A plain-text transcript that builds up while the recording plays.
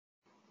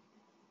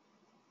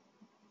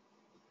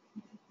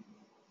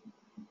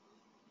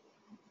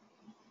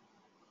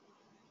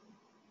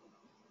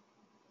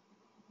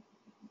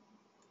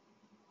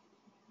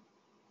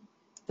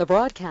The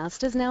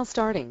broadcast is now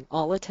starting.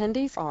 All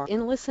attendees are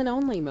in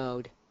listen-only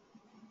mode.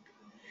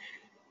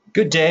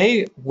 Good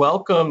day.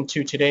 Welcome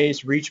to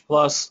today's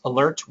ReachPlus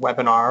Alert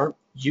webinar,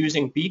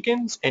 using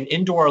beacons and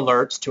indoor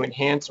alerts to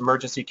enhance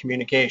emergency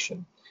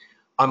communication.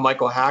 I'm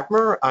Michael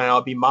Hackmer, and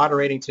I'll be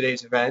moderating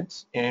today's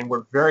event, and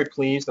we're very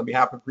pleased on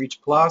behalf of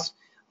ReachPlus,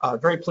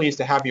 very pleased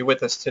to have you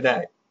with us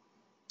today.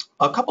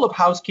 A couple of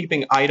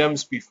housekeeping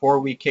items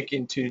before we kick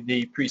into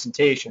the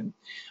presentation.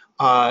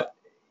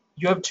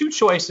 You have two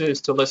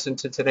choices to listen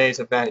to today's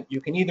event. You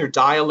can either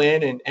dial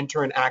in and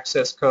enter an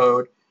access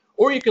code,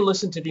 or you can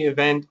listen to the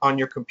event on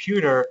your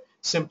computer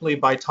simply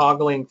by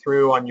toggling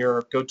through on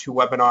your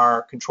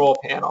GoToWebinar control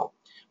panel.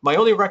 My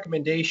only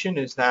recommendation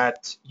is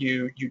that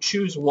you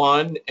choose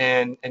one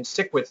and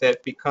stick with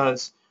it,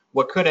 because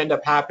what could end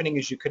up happening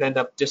is you could end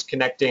up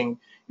disconnecting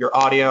your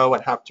audio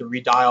and have to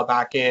redial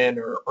back in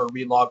or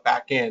relog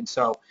back in.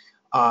 So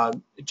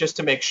just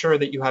to make sure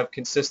that you have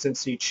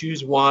consistency,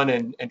 choose one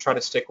and try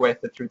to stick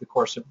with it through the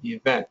course of the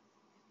event.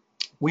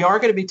 We are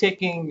going to be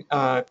taking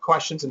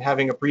questions and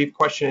having a brief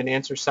question and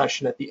answer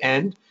session at the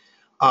end.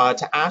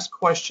 To ask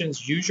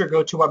questions, use your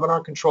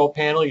GoToWebinar control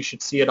panel. You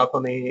should see it up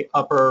on the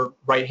upper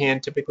right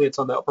hand. Typically, it's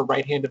on the upper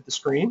right hand of the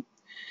screen.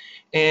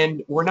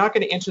 And we're not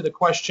going to answer the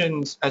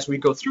questions as we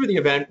go through the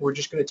event. We're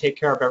just going to take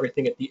care of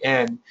everything at the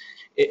end.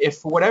 If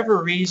for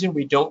whatever reason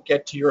we don't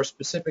get to your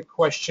specific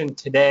question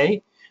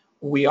today,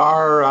 we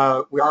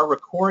are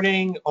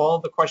recording all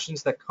the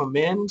questions that come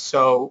in,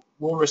 so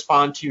we'll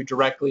respond to you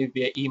directly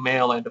via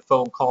email and a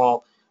phone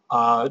call,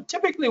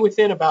 typically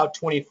within about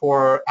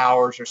 24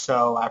 hours or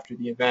so after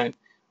the event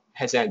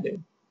has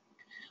ended.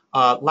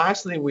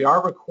 Lastly, we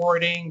are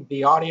recording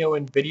the audio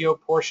and video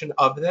portion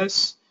of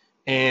this,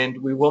 and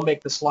we will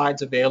make the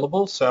slides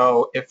available.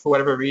 So if for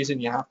whatever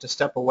reason you have to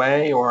step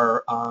away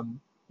or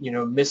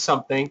miss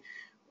something,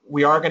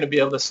 we are going to be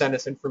able to send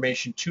this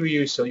information to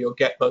you, so you'll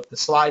get both the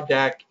slide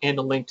deck and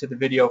a link to the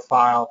video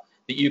file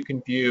that you can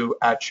view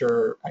at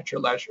your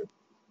leisure.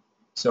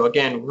 So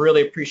again,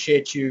 really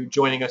appreciate you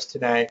joining us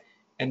today.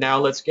 And now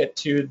let's get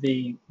to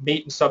the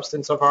meat and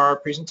substance of our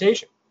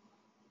presentation.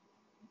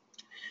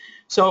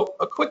 So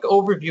a quick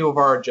overview of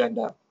our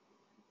agenda.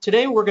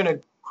 Today we're going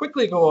to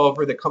quickly go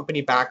over the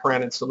company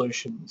background and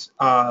solutions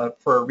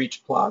for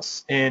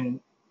ReachPlus. And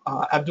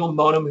Abdul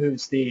Monam,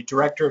 who's the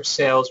Director of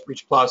Sales for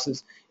ReachPlus,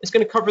 is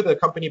going to cover the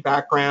company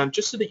background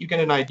just so that you get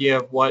an idea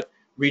of what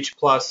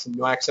ReachPlus and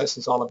New Access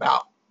is all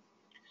about.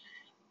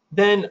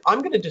 Then I'm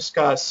going to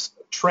discuss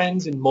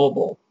trends in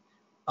mobile,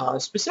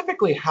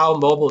 specifically how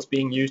mobile is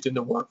being used in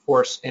the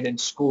workforce and in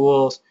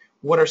schools.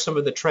 What are some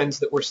of the trends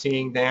that we're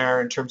seeing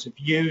there in terms of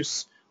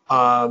use,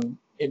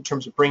 in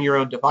terms of bring your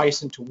own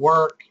device into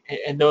work,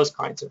 and those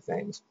kinds of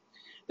things.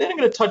 Then I'm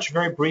going to touch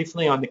very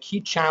briefly on the key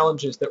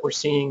challenges that we're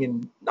seeing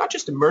in not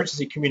just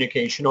emergency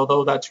communication,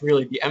 although that's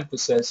really the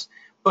emphasis,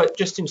 but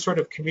just in sort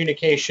of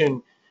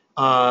communication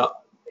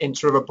in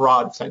sort of a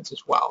broad sense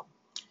as well.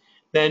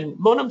 Then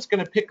Monam's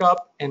going to pick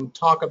up and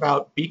talk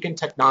about beacon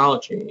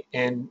technology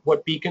and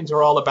what beacons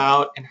are all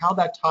about and how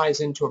that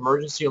ties into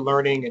emergency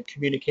alerting and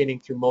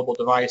communicating through mobile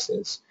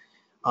devices.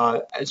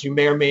 As you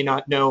may or may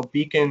not know,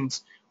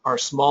 beacons are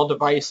small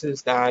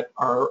devices that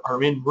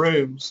are in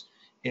rooms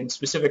in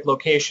specific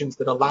locations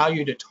that allow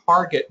you to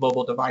target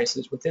mobile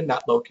devices within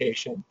that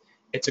location.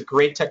 It's a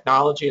great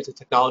technology. It's a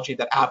technology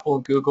that Apple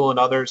and Google and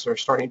others are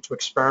starting to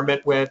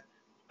experiment with,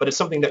 but it's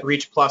something that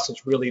ReachPlus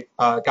has really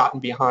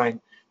gotten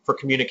behind for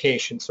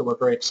communication, so we're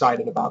very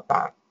excited about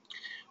that.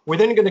 We're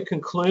then going to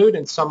conclude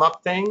and sum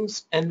up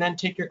things and then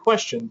take your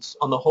questions.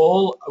 On the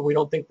whole, we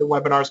don't think the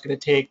webinar is going to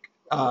take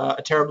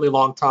a terribly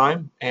long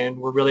time, and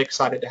we're really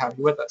excited to have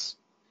you with us.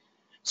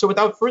 So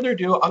without further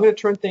ado, I'm going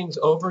to turn things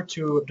over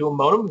to Abdul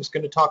Monam, who's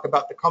going to talk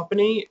about the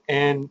company.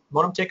 And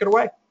Monam, take it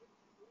away.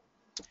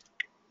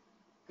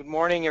 Good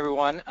morning,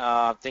 everyone.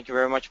 Thank you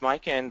very much,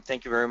 Mike, and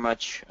thank you very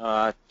much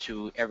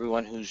to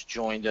everyone who's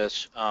joined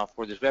us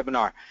for this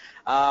webinar.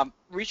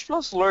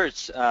 ReachPlus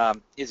Alerts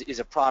is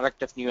a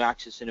product of New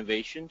Access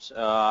Innovations.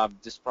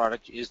 This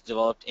product is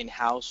developed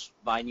in-house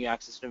by New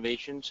Access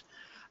Innovations.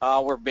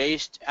 We're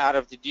based out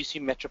of the DC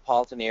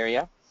metropolitan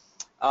area.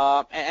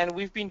 And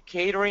we've been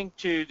catering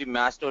to the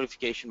mass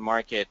notification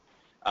market,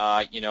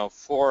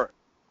 for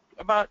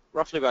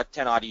roughly about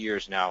 10 odd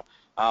years now,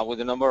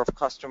 with a number of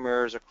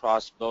customers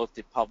across both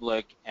the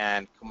public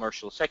and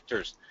commercial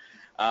sectors.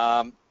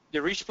 The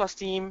ReachPlus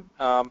team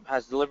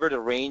has delivered a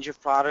range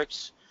of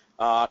products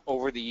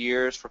over the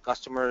years for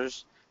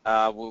customers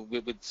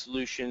with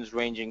solutions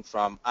ranging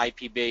from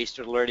IP-based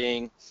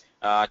alerting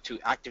to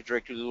Active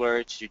Directory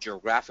alerts to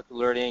geographic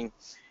alerting.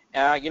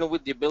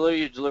 With the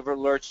ability to deliver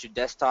alerts to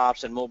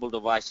desktops and mobile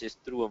devices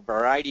through a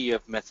variety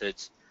of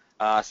methods,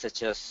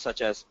 such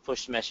as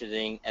push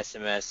messaging,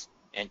 SMS,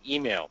 and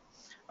email.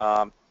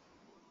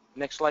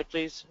 Next slide,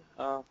 please,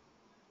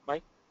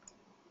 Mike.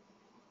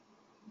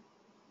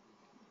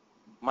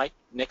 Mike,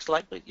 next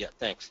slide, please. Yeah,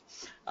 thanks.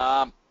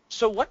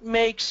 So what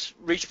makes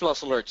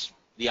ReachPlus Alerts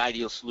the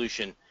ideal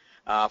solution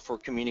for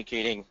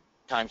communicating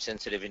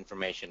time-sensitive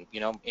information.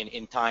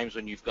 In times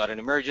when you've got an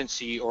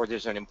emergency or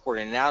there's an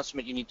important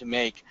announcement you need to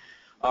make,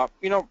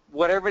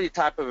 whatever the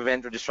type of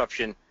event or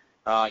disruption,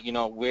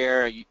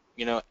 where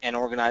an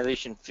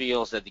organization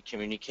feels that the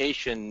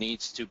communication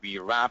needs to be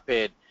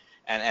rapid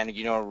and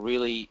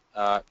really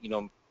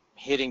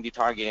hitting the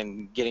target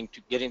and getting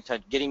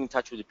in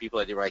touch with the people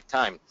at the right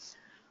time.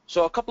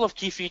 So a couple of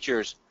key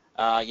features,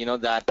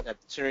 that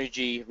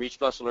Synergy,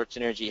 ReachPlus Alert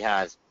Synergy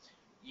has.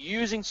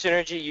 Using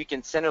Synergy, you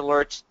can send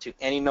alerts to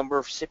any number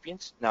of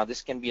recipients. Now,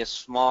 this can be a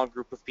small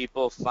group of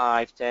people,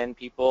 5, 10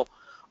 people,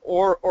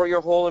 or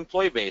your whole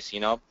employee base,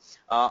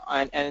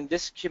 and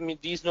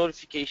these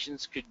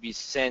notifications could be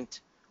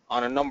sent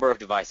on a number of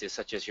devices,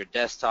 such as your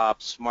desktop,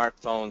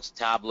 smartphones,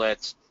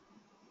 tablets,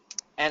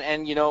 and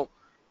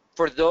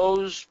for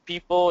those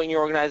people in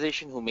your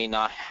organization who may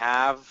not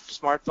have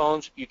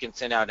smartphones, you can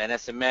send out an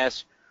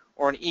SMS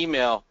or an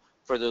email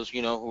for those,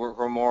 who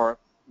are more,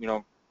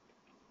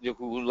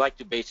 who like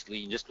to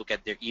basically just look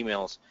at their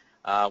emails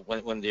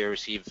when they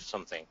receive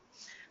something.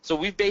 So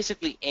we've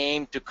basically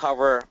aimed to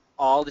cover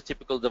all the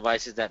typical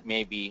devices that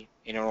may be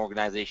in an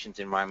organization's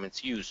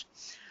environment's use.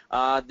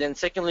 Then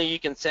secondly, you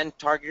can send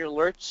target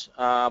alerts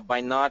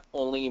by not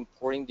only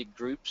importing the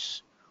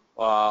groups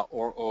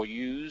or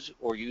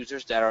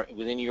users that are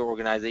within your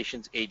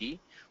organization's AD,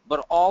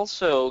 but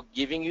also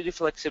giving you the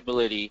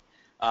flexibility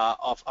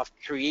of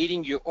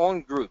creating your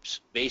own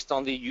groups based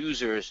on the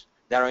users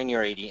that are in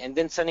your AD, and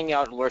then sending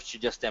out alerts to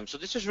just them. So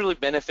this is really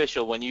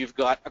beneficial when you've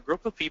got a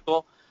group of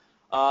people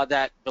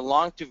that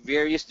belong to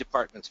various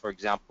departments. For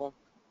example,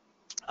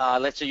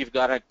 let's say you've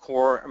got a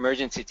core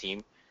emergency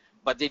team,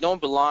 but they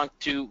don't belong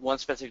to one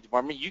specific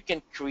department. You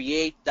can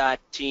create that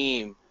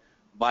team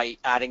by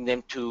adding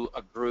them to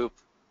a group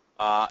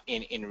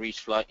in the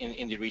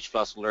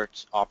ReachPlus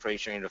Alerts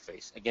operation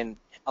interface. Again,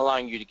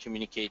 allowing you to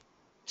communicate,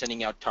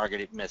 sending out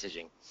targeted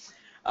messaging.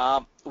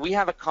 We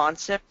have a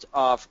concept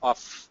of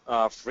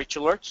rich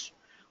alerts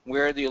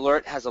where the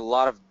alert has a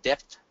lot of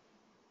depth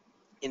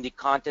in the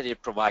content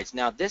it provides.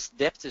 Now, this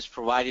depth is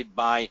provided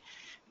by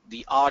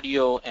the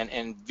audio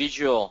and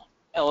visual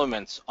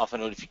elements of a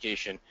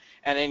notification.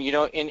 And then,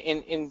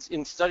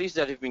 in studies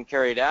that have been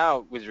carried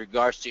out with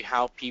regards to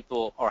how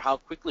people or how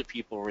quickly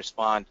people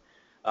respond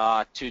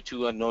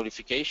to a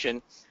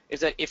notification, is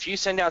that if you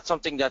send out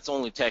something that's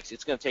only text,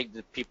 it's going to take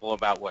the people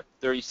about,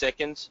 30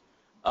 seconds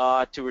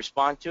to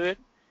respond to it.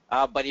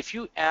 But if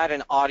you add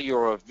an audio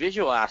or a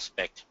visual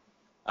aspect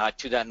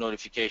to that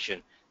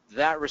notification,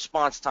 that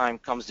response time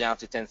comes down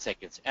to 10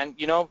 seconds. And,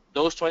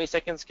 those 20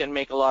 seconds can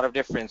make a lot of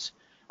difference,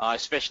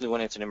 especially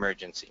when it's an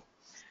emergency.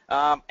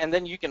 And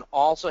then you can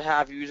also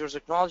have users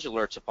acknowledge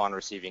alerts upon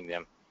receiving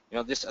them.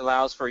 This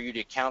allows for you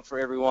to account for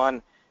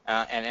everyone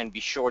and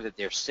be sure that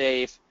they're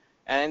safe.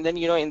 And then,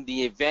 in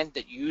the event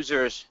that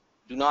users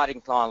do not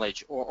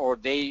acknowledge or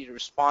they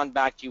respond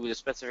back to you with a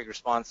specific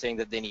response saying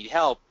that they need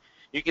help,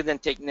 you can then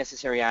take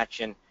necessary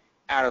action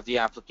out of the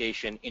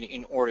application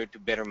in order to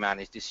better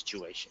manage the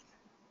situation.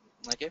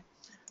 Okay.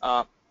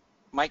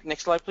 Mike,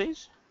 next slide,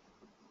 please.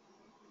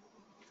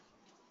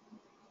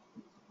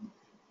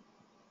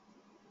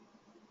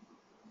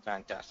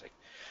 Fantastic.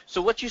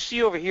 So what you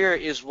see over here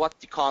is what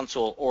the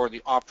console or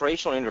the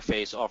operational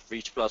interface of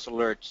ReachPlus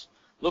Alerts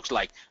looks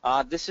like.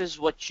 This is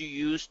what you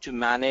use to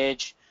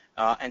manage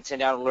and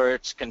send out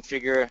alerts,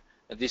 configure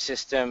the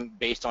system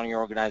based on your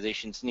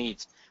organization's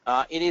needs.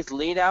 It is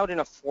laid out in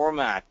a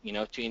format,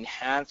 to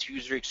enhance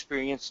user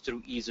experience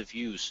through ease of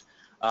use.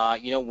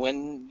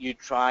 When you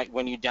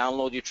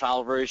download your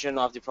trial version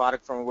of the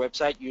product from a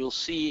website, you'll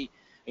see,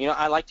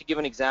 I like to give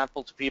an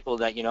example to people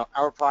that,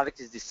 our product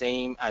is the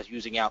same as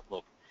using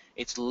Outlook.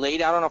 It's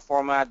laid out on a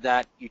format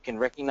that you can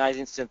recognize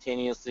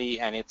instantaneously,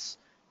 and it's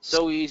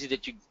so easy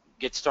that you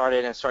get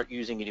started and start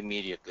using it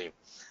immediately.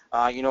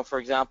 For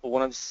example,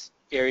 one of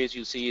the areas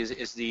you'll see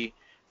is the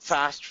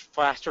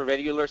faster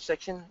ready alert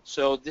section.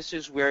 So this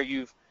is where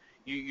you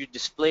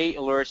display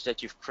alerts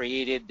that you've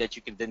created that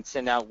you can then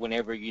send out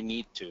whenever you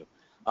need to.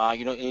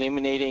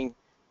 Eliminating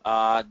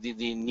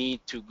the need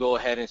to go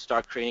ahead and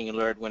start creating an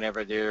alert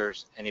whenever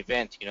there's an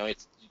event.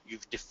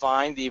 You've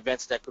defined the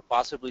events that could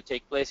possibly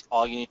take place.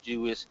 All you need to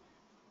do is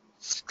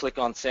click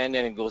on send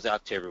and it goes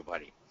out to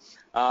everybody.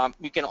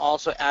 You can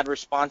also add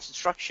response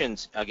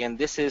instructions. Again,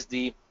 this is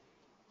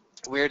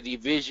where the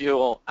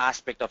visual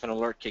aspect of an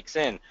alert kicks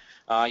in.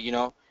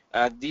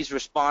 These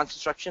response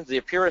instructions, they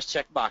appear as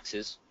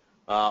checkboxes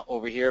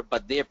over here,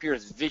 but they appear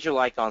as visual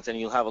icons, and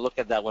you'll have a look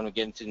at that when we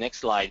get into the next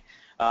slide.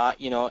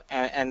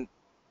 And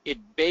it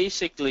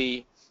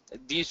basically,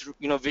 these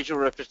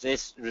visual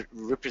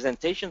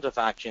representations of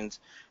actions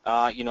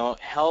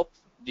help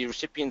the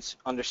recipients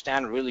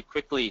understand really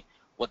quickly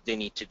what they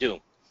need to do.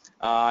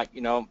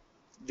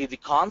 The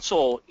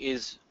console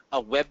is a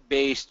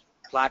web-based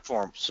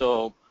platform,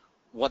 so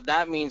what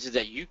that means is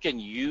that you can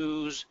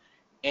use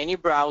any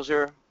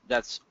browser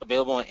that's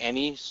available on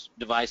any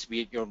device,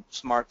 be it your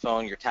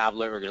smartphone, your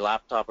tablet, or your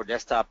laptop or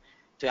desktop,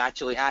 to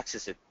actually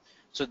access it.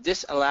 So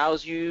this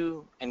allows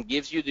you and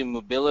gives you the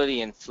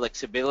mobility and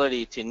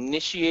flexibility to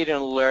initiate an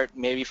alert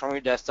maybe from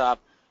your desktop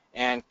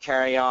and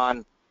carry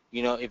on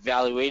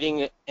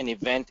evaluating an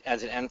event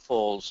as it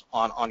unfolds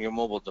on your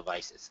mobile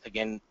devices.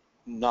 Again,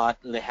 not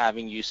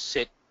having you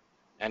sit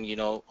and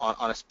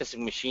on a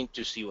specific machine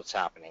to see what's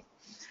happening.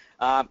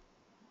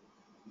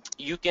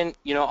 You can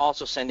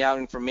also send out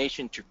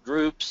information to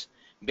groups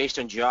based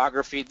on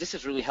geography. This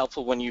is really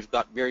helpful when you've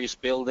got various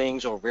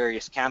buildings or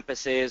various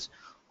campuses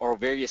or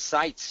various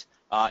sites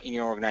in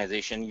your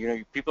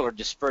organization. People are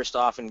dispersed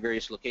off in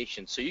various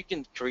locations, so you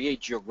can create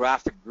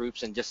geographic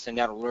groups and just send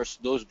out alerts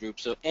to those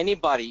groups, so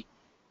anybody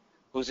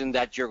who's in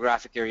that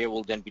geographic area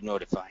will then be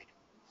notified.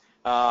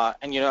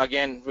 And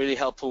again, really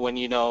helpful when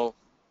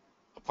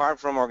apart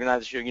from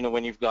organization,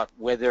 when you've got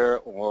weather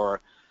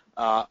or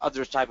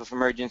other type of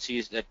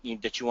emergencies that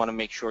you want to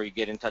make sure you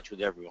get in touch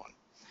with everyone.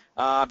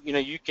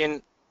 You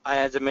can,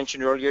 as I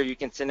mentioned earlier, you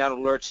can send out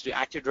alerts to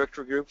Active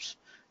Directory groups.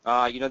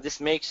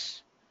 This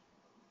makes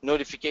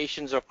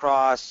notifications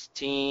across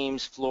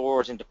teams,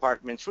 floors, and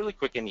departments really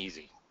quick and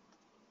easy.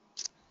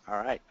 All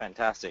right,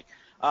 fantastic.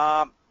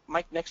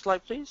 Mike, next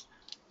slide, please.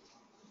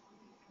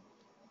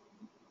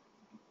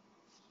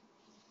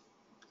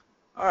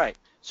 All right,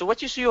 so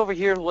what you see over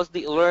here, what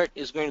the alert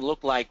is going to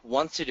look like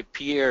once it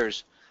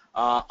appears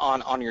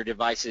on your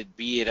devices,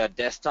 be it a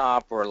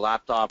desktop or a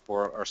laptop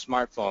or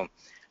smartphone.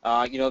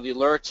 The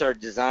alerts are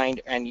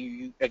designed, and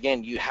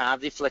you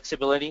have the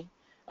flexibility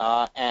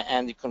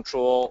and the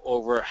control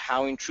over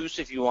how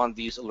intrusive you want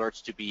these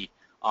alerts to be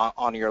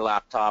on your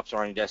laptops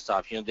or on your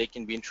desktops. They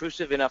can be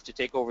intrusive enough to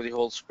take over the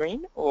whole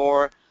screen,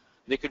 or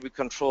they could be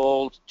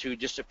controlled to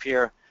just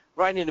appear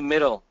right in the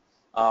middle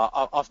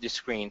of the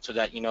screen, so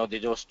that they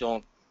just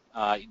don't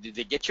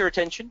they get your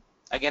attention.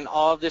 Again,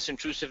 all of this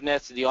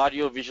intrusiveness, the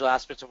audio visual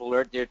aspects of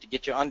alert, there to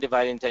get your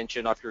undivided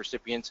attention of your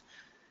recipients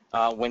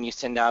when you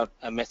send out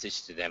a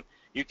message to them.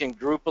 You can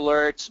group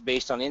alerts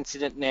based on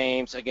incident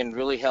names. Again,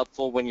 really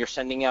helpful when you're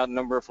sending out a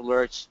number of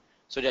alerts,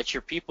 so that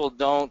your people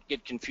don't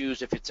get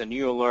confused if it's a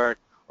new alert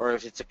or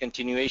if it's a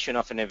continuation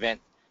of an event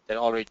that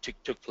already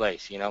took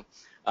place.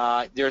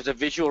 There's a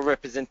visual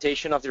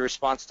representation of the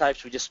response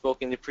types we just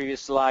spoke in the previous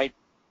slide.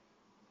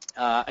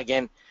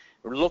 Again,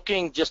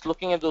 just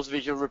looking at those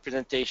visual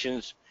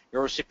representations,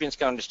 your recipients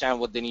can understand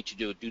what they need to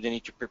do. Do they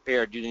need to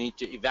prepare? Do they need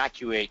to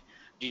evacuate?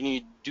 Do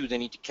they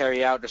need to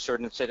carry out a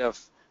certain set of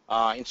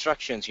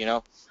instructions,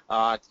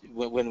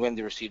 when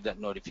they receive that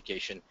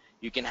notification?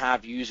 You can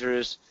have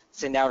users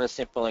send out a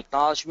simple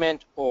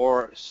acknowledgement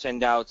or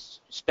send out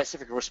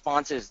specific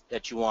responses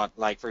that you want.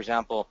 Like, for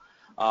example,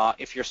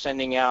 if you're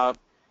sending out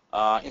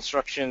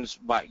instructions,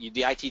 but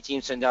the IT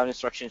team send out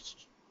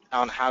instructions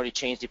on how to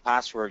change the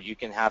password, you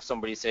can have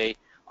somebody say,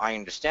 I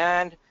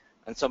understand,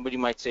 and somebody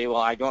might say,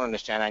 well, I don't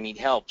understand, I need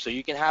help. So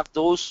you can have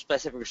those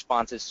specific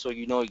responses, so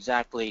you know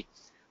exactly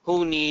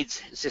who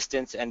needs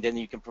assistance, and then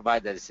you can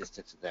provide that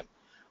assistance to them.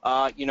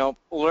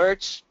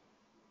 Alerts,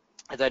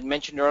 as I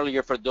mentioned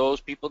earlier, for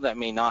those people that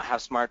may not have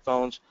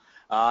smartphones,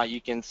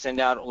 you can send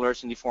out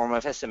alerts in the form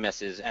of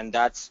SMSs, and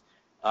that's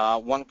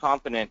one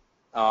component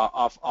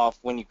of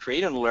when you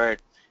create an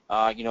alert.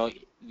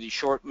 The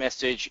short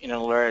message in an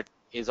alert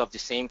is of the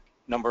same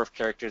number of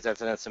characters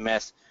as an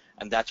SMS,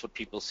 and that's what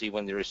people see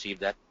when they receive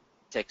that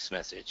text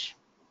message.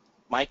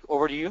 Mike,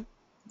 over to you.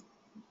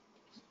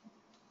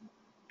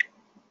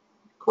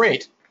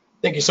 Great.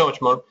 Thank you so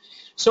much, Mo.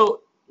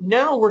 So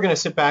now we're going to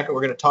sit back and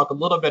we're going to talk a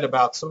little bit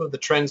about some of the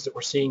trends that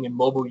we're seeing in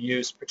mobile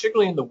use,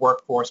 particularly in the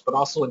workforce, but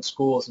also in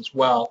schools as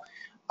well.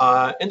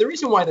 And the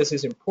reason why this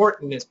is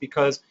important is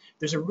because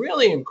there's a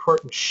really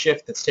important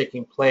shift that's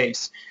taking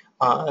place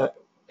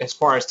as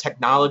far as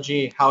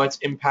technology, how it's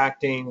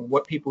impacting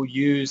what people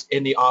use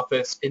in the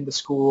office, in the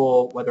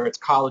school, whether it's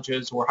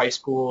colleges or high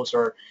schools,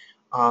 or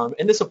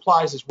and this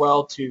applies as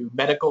well to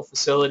medical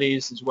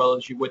facilities, as well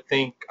as you would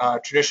think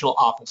traditional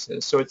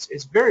offices. So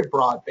it's very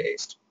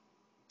broad-based.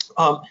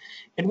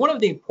 And one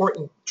of the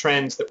important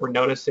trends that we're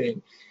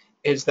noticing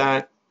is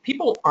that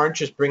people aren't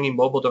just bringing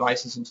mobile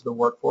devices into the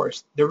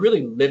workforce, they're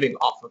really living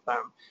off of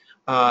them.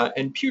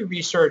 And Pew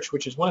Research,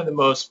 which is one of the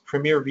most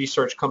premier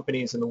research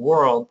companies in the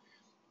world,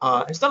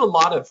 has done a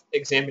lot of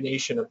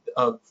examination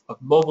of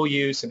mobile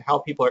use and how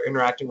people are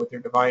interacting with their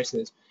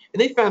devices. And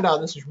they found out,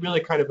 this is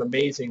really kind of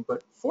amazing,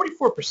 but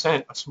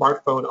 44% of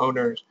smartphone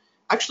owners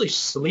actually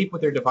sleep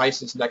with their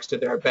devices next to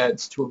their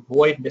beds to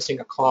avoid missing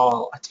a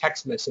call, a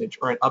text message,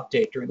 or an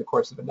update during the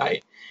course of the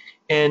night.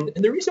 And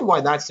the reason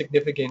why that's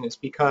significant is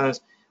because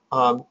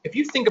if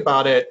you think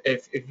about it,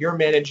 if you're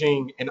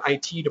managing an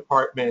IT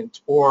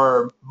department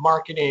or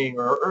marketing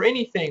or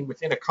anything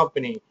within a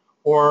company,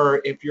 or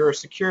if you're a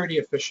security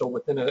official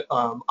within a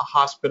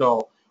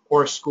hospital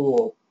or a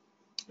school,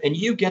 and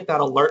you get that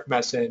alert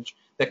message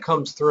that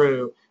comes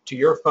through to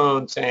your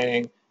phone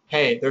saying,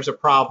 hey, there's a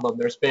problem,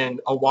 there's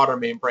been a water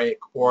main break,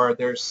 or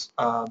there's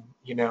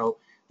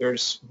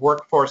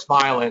workforce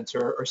violence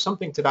or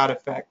something to that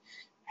effect,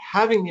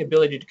 having the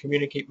ability to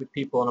communicate with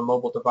people on a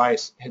mobile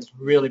device has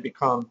really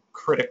become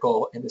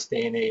critical in this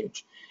day and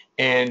age.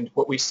 And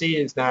what we see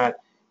is that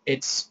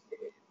it's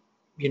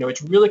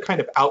really kind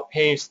of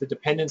outpaced the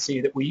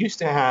dependency that we used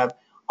to have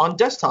on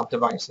desktop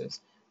devices.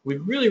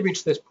 we've really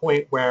reached this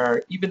point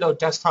where even though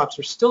desktops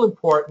are still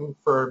important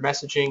for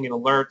messaging and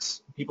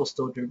alerts, people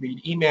still do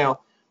read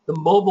email, the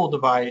mobile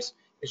device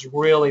has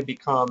really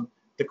become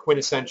the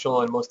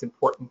quintessential and most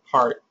important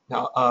part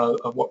now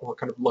of what we're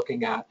kind of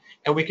looking at.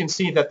 And we can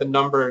see that the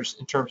numbers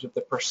in terms of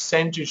the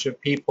percentage of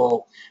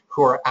people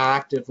who are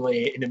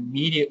actively and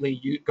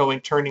immediately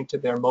turning to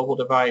their mobile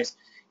device,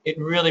 it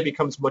really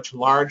becomes much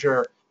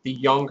larger the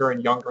younger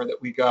and younger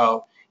that we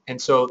go. And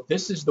so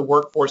this is the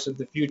workforce of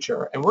the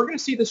future. And we're going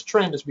to see this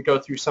trend as we go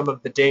through some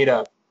of the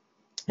data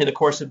in the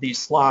course of these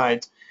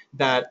slides,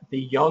 that the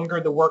younger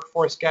the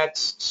workforce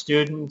gets,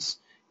 students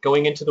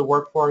going into the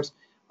workforce,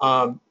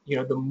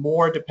 the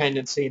more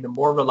dependency, the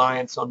more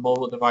reliance on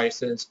mobile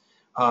devices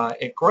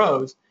it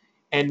grows.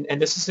 And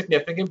this is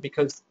significant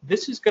because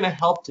this is going to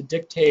help to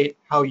dictate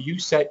how you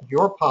set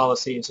your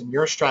policies and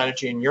your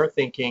strategy and your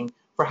thinking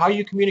for how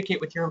you communicate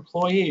with your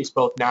employees,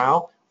 both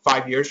now,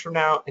 5 years from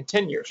now, and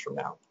 10 years from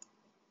now.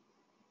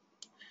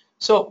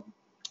 So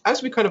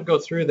as we kind of go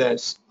through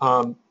this,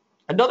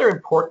 another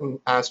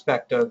important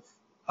aspect of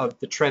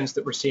the trends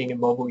that we're seeing in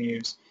mobile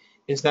use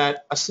is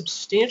that a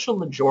substantial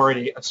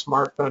majority of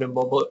smartphone and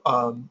mobile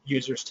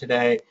users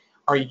today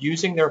are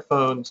using their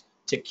phones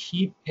to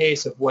keep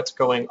pace of what's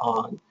going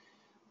on.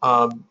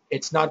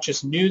 It's not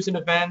just news and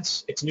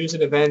events, it's news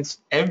and events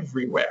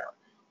everywhere,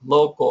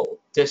 local,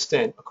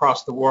 distant,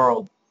 across the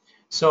world.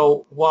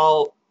 So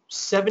while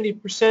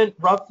 70%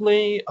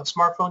 roughly of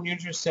smartphone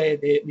users say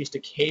they at least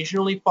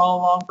occasionally follow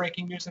along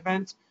breaking news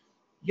events,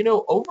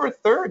 over a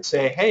third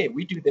say, hey,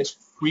 we do this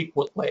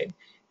frequently.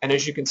 And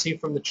as you can see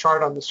from the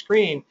chart on the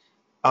screen,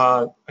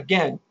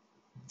 again,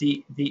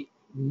 the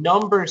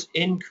numbers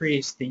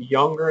increase the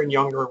younger and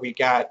younger we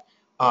get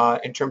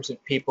in terms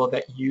of people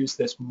that use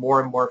this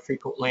more and more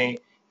frequently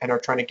and are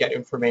trying to get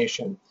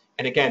information.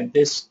 And again,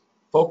 this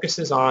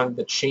focuses on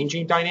the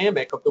changing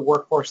dynamic of the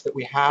workforce that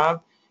we have.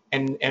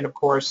 And of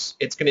course,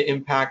 it's going to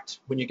impact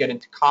when you get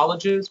into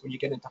colleges, when you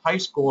get into high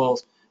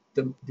schools,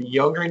 the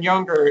younger and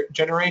younger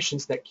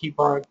generations that keep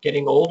on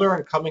getting older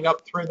and coming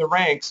up through the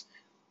ranks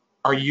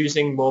are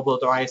using mobile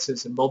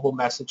devices and mobile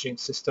messaging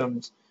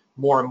systems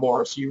more and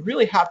more. So you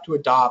really have to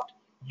adopt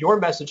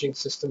your messaging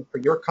system for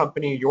your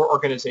company, your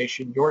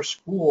organization, your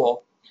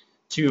school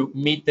to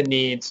meet the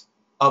needs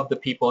of the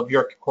people, of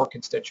your core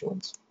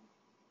constituents.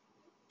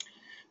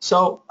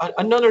 So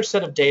another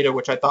set of data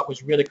which I thought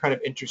was really kind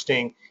of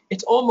interesting,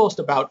 it's almost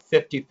about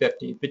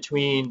 50-50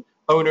 between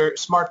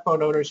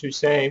smartphone owners who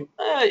say,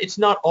 it's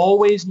not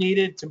always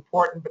needed, it's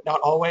important, but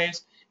not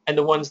always, and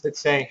the ones that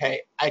say,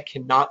 hey, I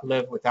cannot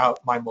live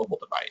without my mobile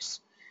device.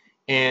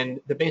 And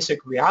the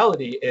basic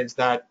reality is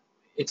that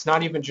it's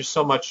not even just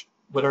so much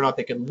whether or not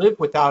they can live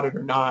without it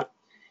or not,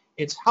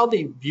 it's how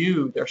they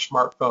view their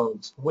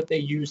smartphones, what they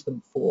use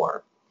them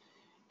for.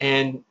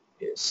 And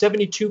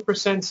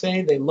 72%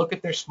 say they look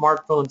at their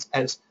smartphones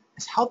as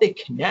how they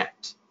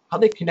connect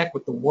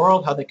with the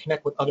world, how they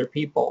connect with other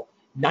people.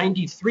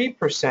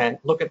 93%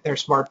 look at their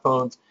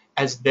smartphones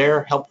as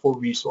their helpful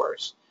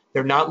resource.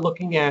 They're not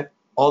looking at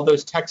all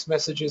those text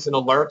messages and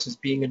alerts as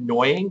being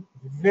annoying.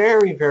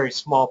 Very, very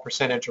small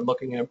percentage are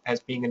looking at it as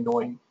being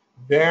annoying.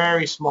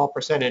 Very small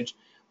percentage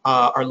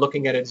are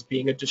looking at it as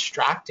being a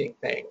distracting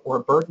thing or a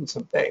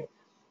burdensome thing.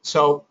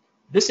 So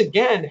this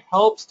again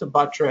helps to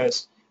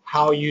buttress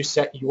how you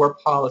set your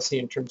policy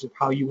in terms of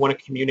how you want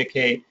to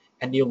communicate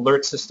and the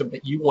alert system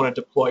that you want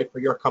to deploy for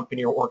your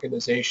company or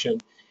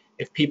organization.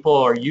 If people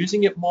are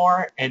using it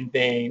more and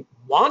they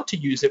want to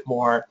use it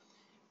more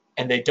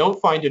and they don't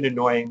find it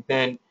annoying,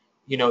 then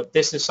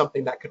this is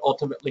something that could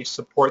ultimately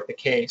support the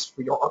case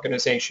for your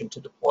organization to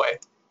deploy.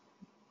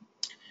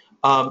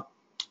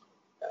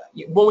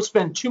 Won't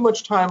spend too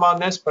much time on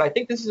this, but I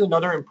think this is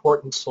another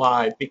important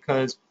slide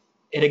because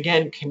it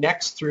again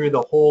connects through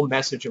the whole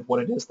message of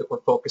what it is that we're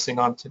focusing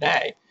on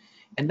today.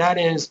 And that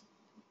is,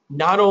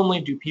 not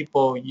only do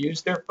people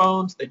use their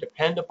phones, they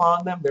depend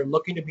upon them, they're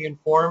looking to be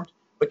informed,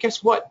 but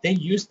guess what? They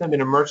use them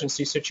in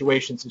emergency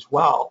situations as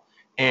well.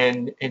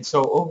 And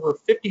so over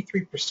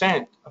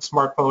 53% of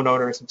smartphone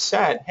owners have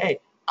said, hey,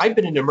 I've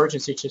been in an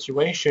emergency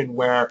situation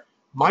where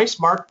my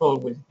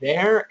smartphone was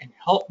there and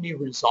helped me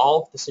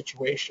resolve the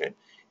situation.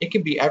 It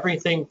can be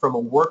everything from a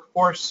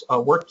workplace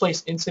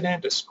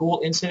incident, a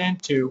school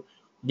incident, to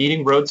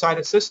needing roadside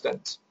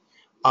assistance.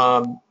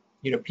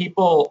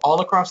 People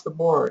all across the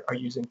board are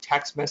using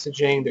text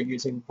messaging, they're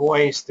using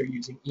voice, they're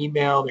using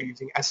email, they're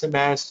using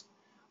SMS,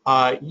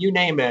 you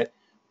name it,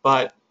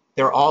 but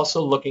they're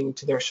also looking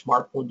to their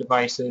smartphone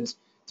devices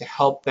to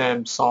help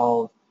them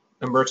solve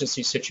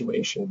emergency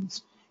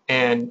situations.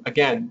 And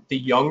again, the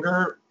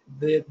younger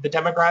the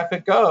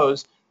demographic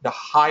goes, the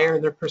higher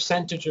the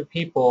percentage of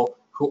people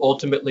who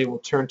ultimately will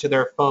turn to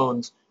their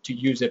phones to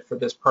use it for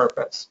this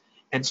purpose.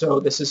 And so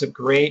this is a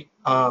great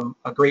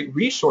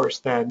resource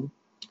then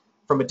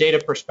from a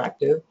data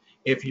perspective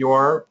if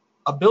you're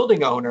a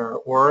building owner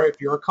or if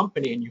you're a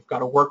company and you've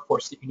got a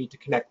workforce that you need to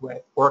connect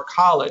with or a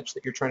college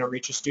that you're trying to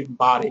reach a student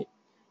body.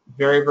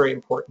 Very, very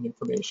important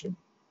information.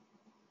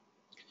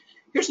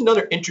 Here's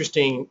another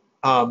interesting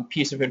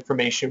piece of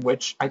information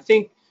which I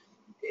think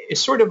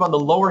is sort of on the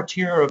lower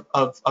tier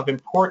of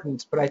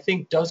importance, but I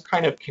think does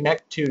kind of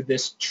connect to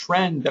this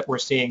trend that we're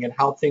seeing and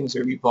how things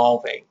are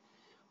evolving.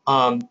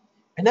 And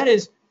that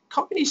is,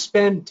 companies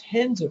spend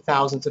tens of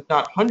thousands, if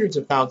not hundreds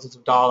of thousands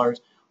of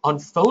dollars on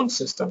phone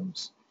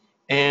systems.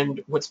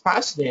 And what's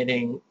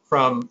fascinating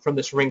from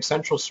this Ring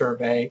Central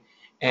survey,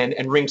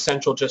 and Ring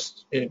Central,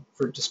 just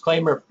for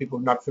disclaimer, for people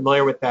who are not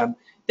familiar with them,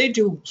 they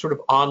do sort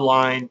of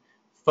online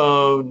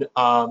phone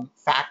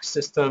fax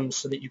systems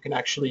so that you can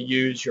actually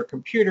use your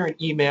computer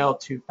and email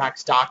to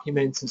fax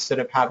documents instead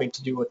of having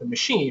to do with a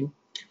machine.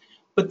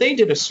 But they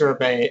did a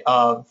survey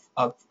of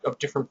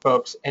different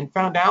folks and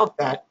found out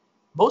that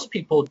most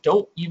people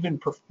don't even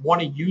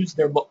want to use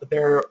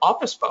their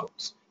office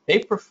phones. They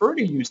prefer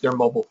to use their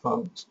mobile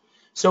phones.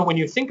 So when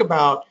you think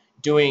about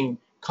doing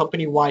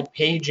company-wide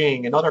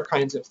paging and other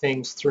kinds of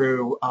things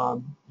through,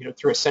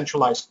 through a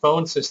centralized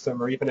phone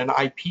system or even an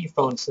IP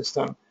phone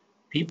system,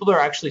 people are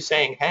actually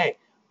saying, hey,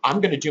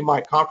 I'm going to do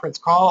my conference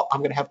call, I'm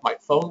going to have my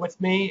phone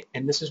with me,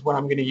 and this is what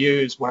I'm going to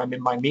use when I'm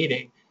in my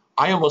meeting.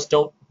 I almost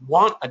don't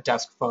want a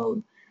desk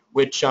phone,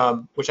 which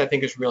I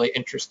think is really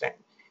interesting.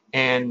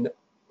 And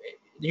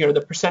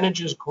the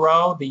percentages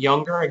grow the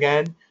younger,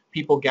 again,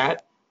 people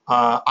get.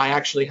 I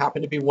actually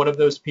happen to be one of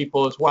those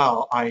people as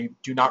well. I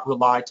do not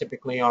rely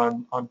typically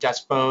on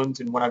desk phones,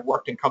 and when I've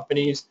worked in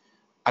companies,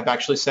 I've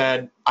actually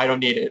said, I don't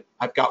need it.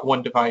 I've got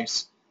one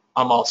device.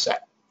 I'm all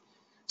set.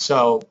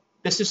 So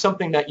this is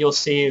something that you'll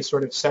see is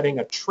sort of setting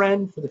a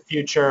trend for the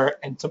future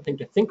and something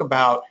to think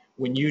about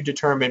when you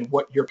determine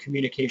what your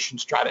communication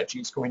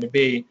strategy is going to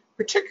be,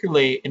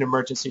 particularly in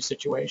emergency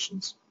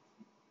situations.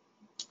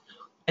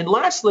 And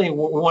lastly,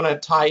 what we want to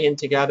tie in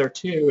together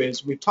too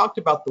is we've talked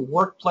about the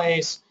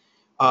workplace,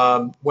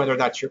 whether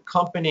that's your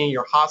company,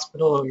 your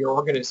hospital, or your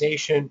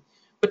organization,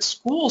 but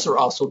schools are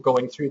also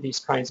going through these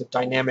kinds of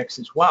dynamics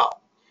as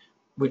well.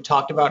 We've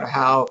talked about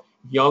how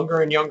younger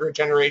and younger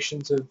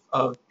generations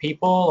of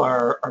people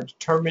are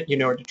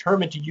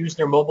determined to use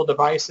their mobile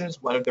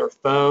devices, whether they're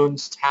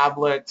phones,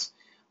 tablets,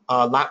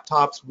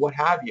 laptops, what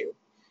have you.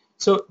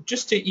 So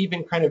just to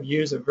even kind of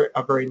use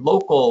a very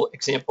local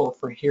example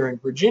for here in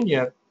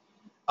Virginia,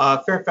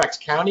 Fairfax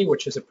County,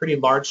 which is a pretty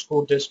large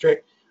school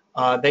district,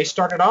 they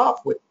started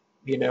off with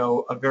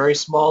a very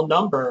small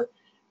number,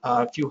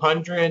 a few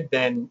hundred,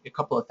 then a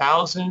couple of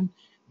thousand.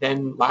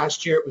 Then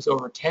last year it was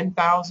over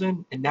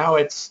 10,000, and now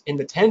it's in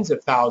the tens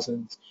of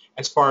thousands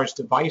as far as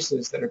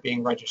devices that are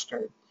being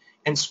registered.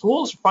 And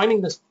schools are finding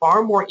this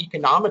far more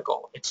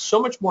economical. It's so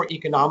much more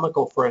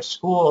economical for a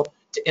school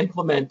to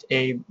implement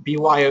a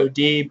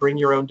BYOD, bring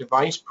your own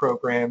device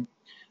program,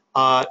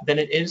 than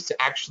it is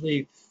to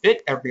actually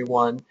fit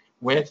everyone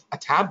with a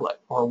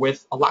tablet or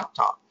with a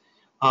laptop.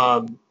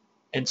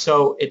 And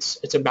so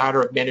it's a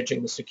matter of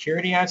managing the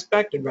security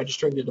aspect and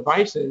registering the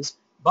devices,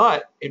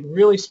 but it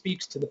really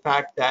speaks to the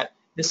fact that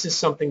this is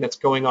something that's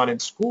going on in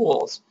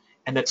schools,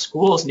 and that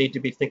schools need to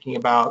be thinking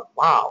about,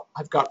 wow,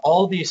 I've got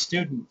all these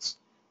students,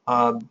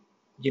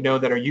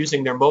 that are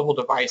using their mobile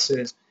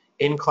devices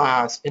in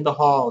class, in the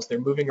halls, they're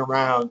moving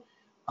around.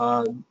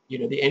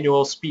 The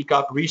annual Speak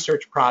Up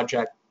research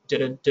project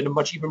did a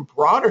much even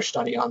broader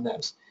study on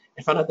this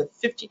and found out that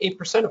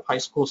 58% of high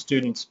school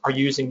students are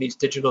using these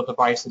digital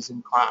devices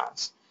in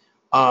class.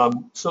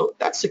 So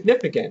that's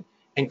significant.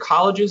 And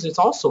colleges, it's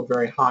also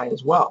very high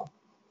as well.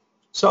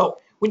 So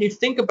when you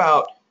think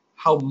about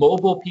how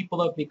mobile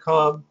people have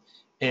become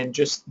and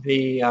just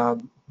the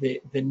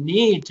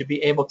need to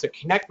be able to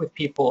connect with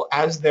people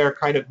as they're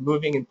kind of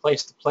moving in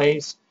place to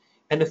place,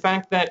 and the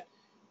fact that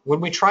when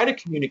we try to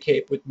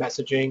communicate with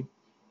messaging,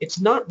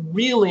 it's not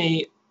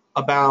really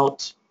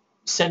about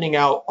sending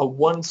out a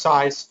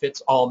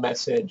one-size-fits-all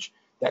message,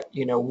 that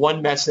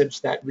one message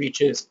that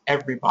reaches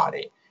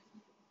everybody.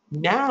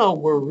 Now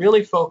we're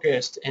really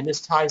focused, and this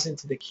ties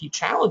into the key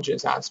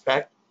challenges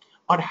aspect,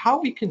 on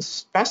how we can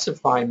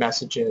specify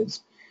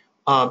messages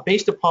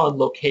based upon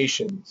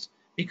locations,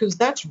 because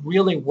that's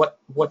really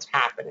what's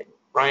happening,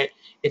 right?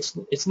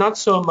 It's not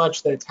so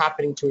much that it's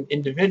happening to an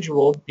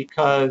individual,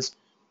 because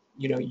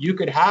you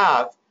could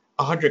have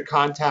 100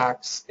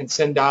 contacts and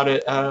send out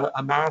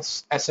a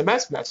mass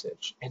SMS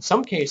message. In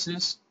some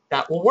cases,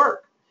 that will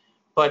work.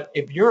 But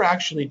if you're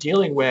actually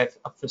dealing with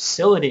a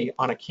facility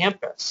on a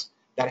campus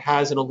that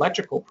has an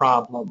electrical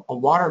problem, a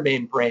water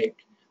main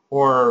break,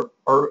 or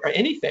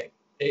anything,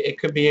 it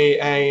could be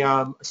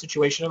a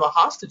situation of a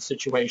hostage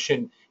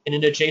situation in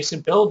an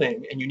adjacent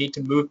building, and you need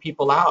to move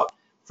people out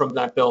from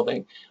that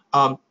building.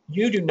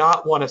 You do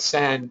not want to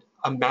send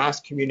a mass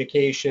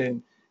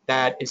communication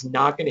that is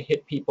not going to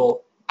hit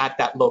people at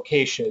that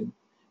location,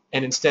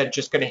 and instead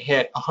just going to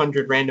hit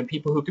 100 random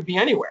people who could be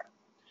anywhere.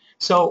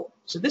 So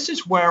this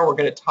is where we're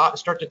going to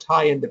start to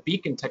tie in the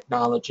beacon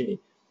technology.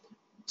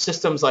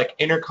 Systems like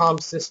intercom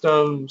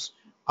systems,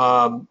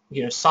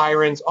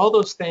 sirens, all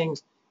those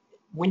things.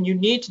 When you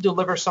need to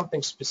deliver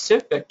something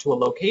specific to a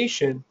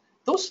location,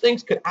 those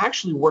things could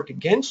actually work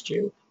against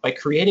you by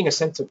creating a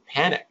sense of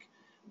panic.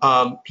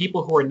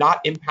 People who are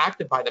not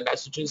impacted by the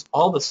messages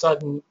all of a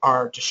sudden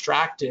are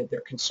distracted, they're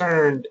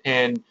concerned,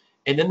 and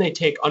then they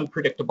take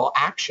unpredictable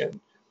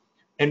action.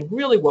 And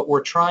really what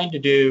we're trying to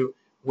do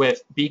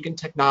with beacon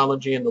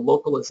technology and the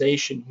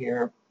localization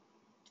here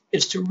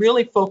is to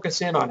really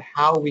focus in on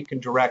how we can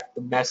direct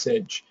the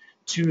message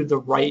to the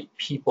right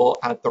people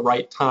at the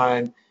right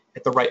time,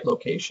 at the right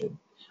location.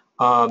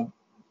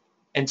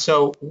 And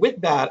so with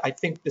that, I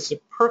think this is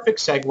a perfect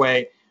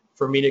segue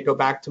for me to go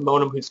back to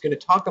Monam, who's going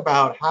to talk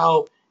about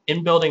how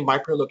in-building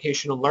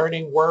micro-locational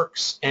learning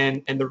works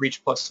and the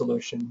ReachPlus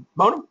solution.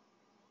 Monam?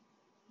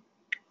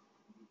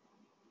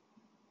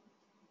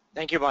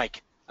 Thank you,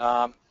 Mike.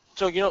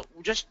 So,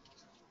 just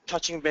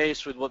touching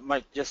base with what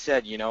Mike just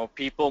said,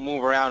 people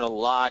move around a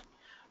lot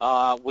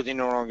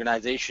within an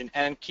organization,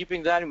 and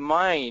keeping that in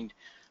mind,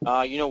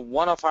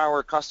 one of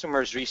our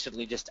customers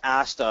recently just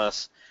asked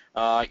us,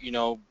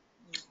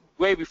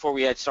 way before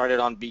we had started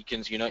on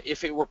beacons,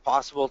 if it were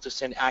possible to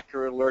send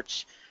accurate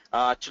alerts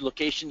to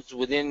locations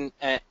within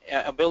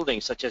a building,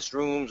 such as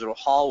rooms or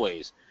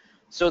hallways.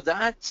 So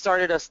that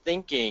started us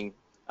thinking,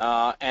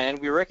 and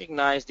we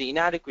recognized the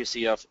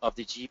inadequacy of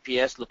the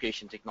GPS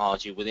location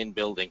technology within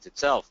buildings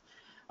itself.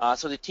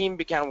 So the team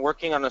began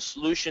working on a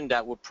solution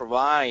that would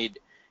provide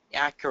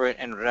accurate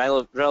and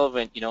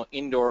relevant,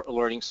 indoor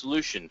alerting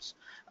solutions.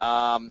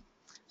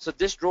 So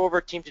this drove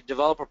our team to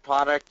develop a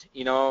product,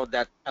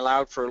 that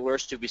allowed for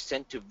alerts to be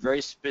sent to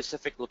very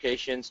specific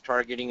locations,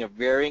 targeting a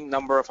varying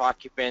number of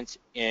occupants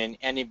in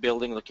any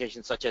building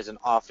location, such as an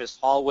office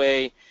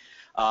hallway,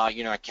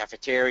 a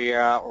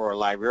cafeteria or a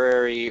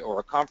library or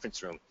a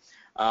conference room.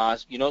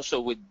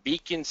 So with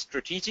beacons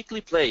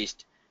strategically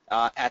placed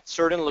at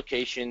certain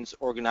locations,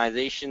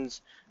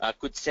 organizations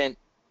could send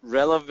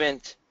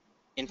relevant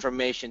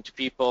information to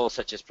people,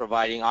 such as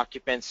providing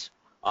occupants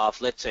of,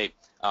 let's say,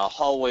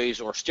 hallways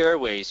or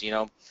stairways,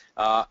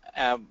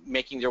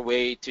 making their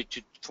way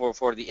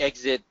for the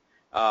exit,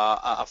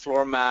 a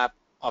floor map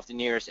of the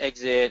nearest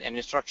exit, and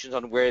instructions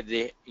on where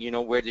they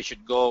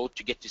should go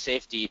to get to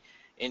safety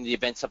in the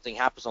event something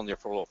happens on their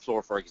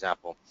floor, for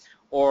example.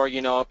 Or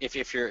if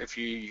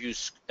you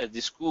use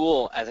the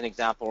school as an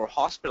example, or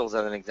hospitals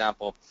as an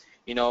example,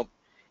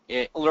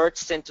 alerts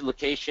sent to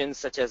locations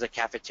such as a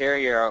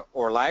cafeteria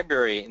or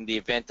library in the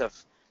event of,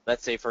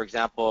 let's say, for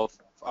example,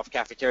 of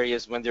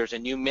cafeterias when there's a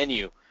new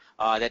menu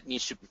that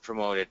needs to be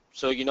promoted.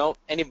 So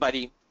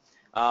anybody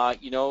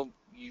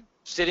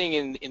sitting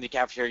in the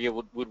cafeteria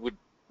would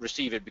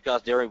receive it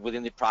because they're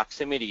within the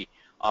proximity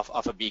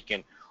of a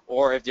beacon.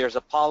 Or if there's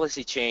a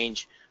policy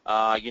change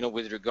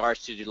with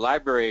regards to the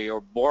library or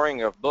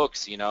borrowing of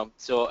books,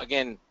 so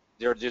again,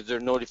 their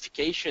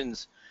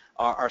notifications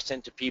are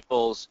sent to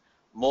people's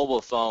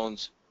mobile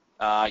phones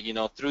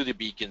through the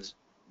beacons,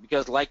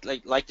 because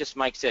like just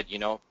Mike said,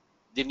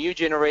 the new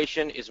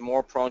generation is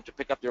more prone to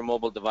pick up their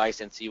mobile device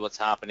and see what's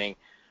happening,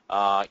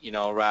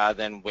 rather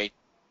than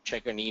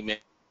check an email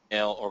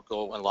or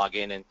go and log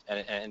in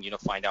and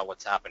find out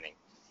what's happening.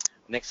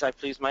 Next slide,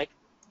 please, Mike.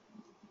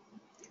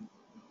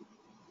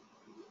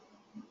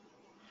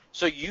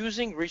 So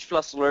using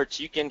ReachPlus alerts,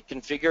 you can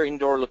configure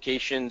indoor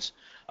locations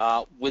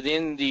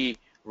within the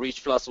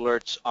ReachPlus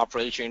alerts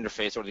operation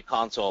interface or the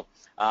console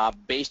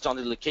based on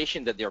the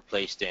location that they're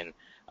placed in.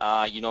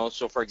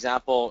 So for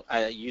example,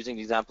 using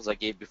the examples I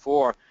gave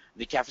before,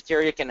 the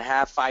cafeteria can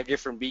have 5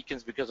 different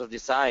beacons because of the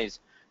size,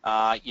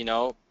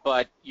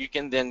 but you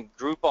can then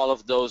group all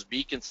of those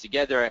beacons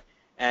together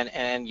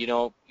and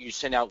you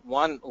send out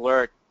one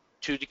alert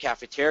to the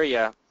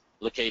cafeteria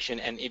location,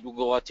 and it will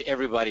go out to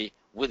everybody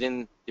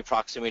within the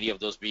proximity of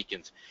those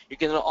beacons. You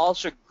can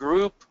also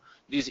group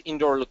these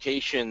indoor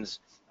locations,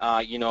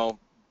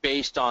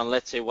 based on,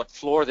 let's say, what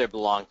floor they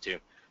belong to.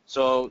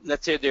 So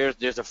let's say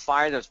there's a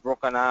fire that's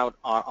broken out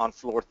on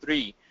floor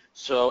 3.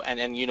 So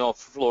and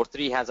floor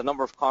 3 has a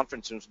number of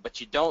conference rooms,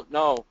 but you don't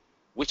know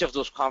which of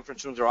those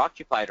conference rooms are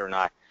occupied or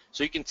not.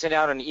 So you can send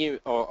out an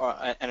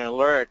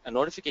alert, a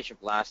notification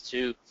blast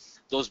to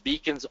those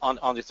beacons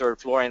on the 3rd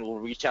floor, and will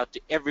reach out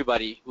to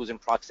everybody who's in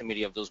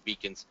proximity of those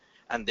beacons,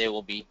 and they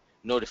will be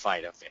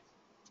notified of it.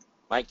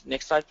 Mike,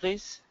 next slide,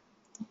 please.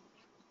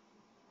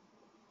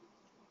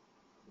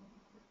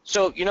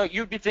 So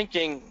you'd be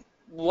thinking,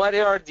 what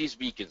are these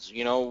beacons?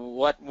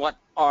 What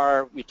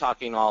are we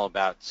talking all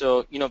about?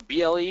 So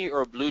BLE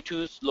or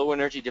Bluetooth low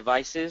energy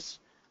devices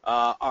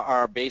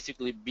are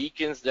basically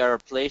beacons that are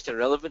placed at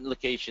relevant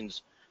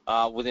locations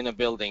within a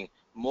building.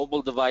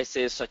 Mobile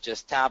devices such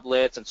as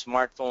tablets and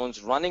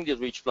smartphones running the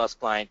ReachPlus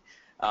client,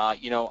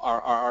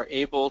 are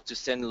able to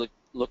send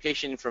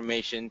location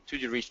information to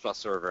the ReachPlus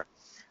server.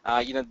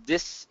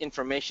 This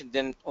information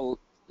then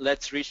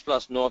lets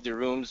ReachPlus know of the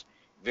room's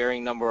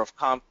varying number of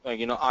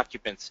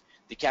occupants.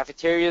 The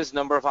cafeteria's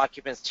number of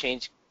occupants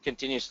change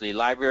continuously.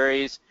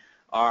 Libraries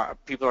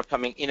people are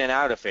coming in and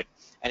out of it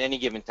at any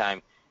given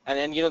time. And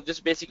then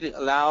this basically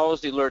allows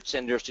the alert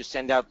senders to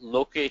send out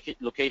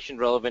location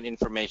relevant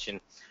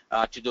information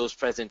to those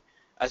present,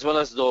 as well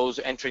as those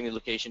entering the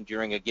location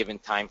during a given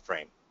time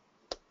frame.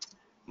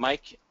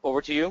 Mike,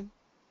 over to you.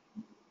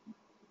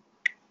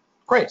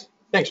 Great.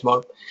 Thanks,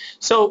 Mo.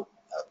 So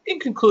in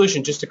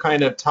conclusion, just to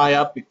kind of tie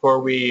up before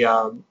we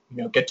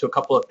get to a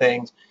couple of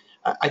things,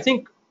 I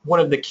think one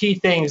of the key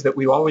things that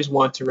we always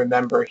want to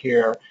remember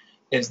here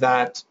is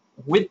that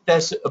with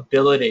this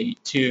ability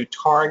to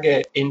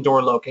target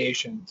indoor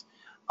locations,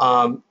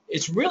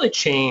 it's really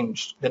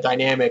changed the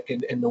dynamic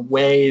and the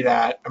way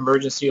that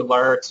emergency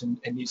alerts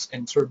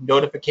and sort of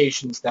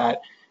notifications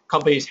that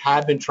companies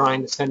have been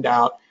trying to send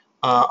out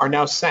are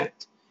now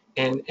sent.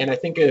 And I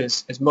think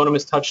as Monam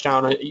has touched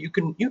on, you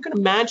can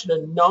imagine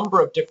a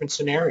number of different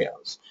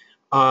scenarios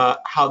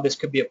how this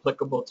could be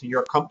applicable to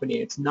your company.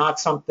 It's not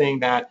something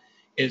that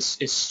is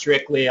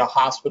strictly a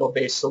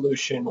hospital-based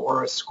solution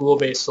or a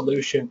school-based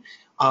solution.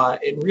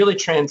 It really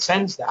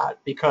transcends that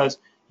because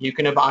you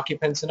can have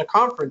occupants in a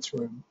conference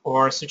room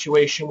or a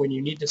situation when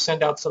you need to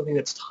send out something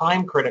that's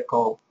time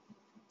critical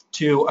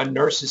to a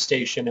nurse's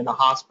station in a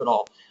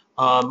hospital.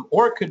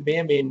 Or it could be,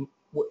 I mean,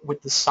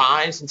 with the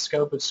size and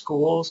scope of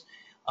schools,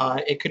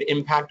 it could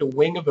impact a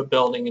wing of a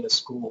building in a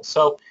school.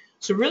 So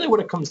really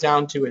what it comes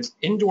down to is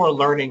indoor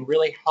learning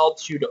really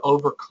helps you to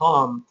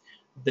overcome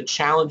the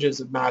challenges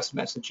of mass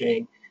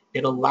messaging.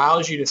 It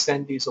allows you to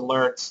send these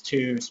alerts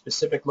to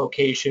specific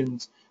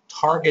locations,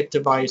 target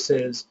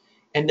devices,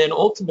 and then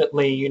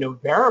ultimately,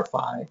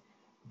 verify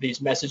these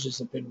messages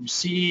have been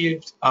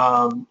received,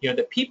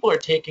 that people are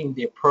taking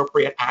the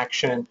appropriate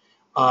action.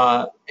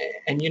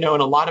 And, in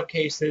a lot of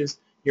cases,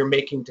 you're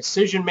making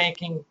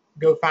decision-making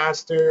go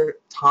faster,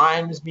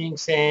 time is being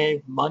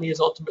saved, money is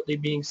ultimately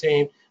being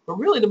saved. But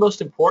really the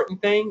most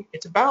important thing,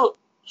 it's about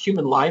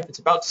human life, it's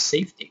about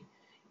safety.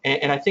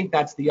 And I think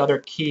that's the other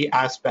key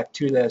aspect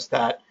to this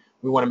that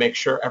we want to make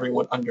sure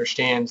everyone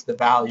understands the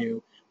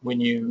value when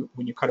you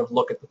kind of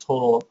look at the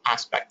total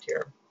aspect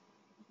here.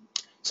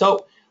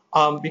 So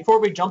before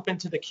we jump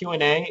into the Q&A,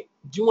 I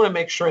do want to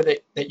make sure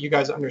that you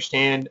guys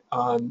understand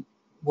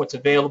what's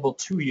available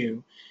to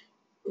you.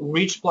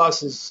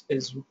 ReachPlus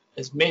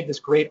has made this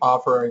great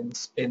offer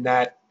in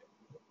that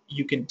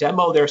you can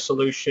demo their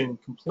solution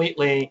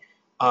completely,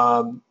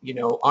 on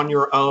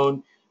your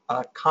own.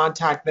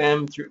 Contact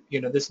them through,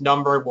 this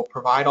number. Will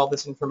provide all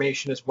this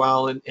information as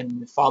well in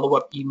the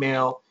follow-up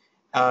email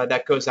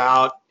that goes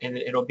out, and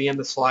it'll be in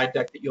the slide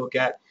deck that you'll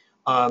get.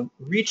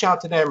 Reach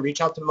out to them,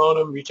 reach out to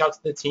Monam, reach out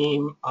to the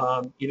team,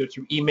 either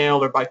through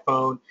email or by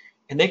phone,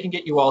 and they can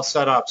get you all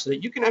set up so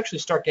that you can actually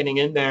start getting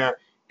in there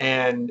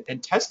and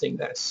testing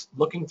this,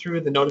 looking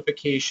through the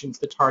notifications,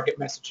 the target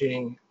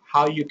messaging,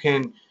 how you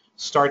can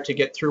start to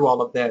get through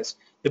all of this.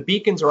 The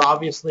beacons are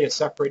obviously a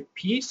separate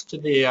piece to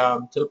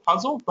the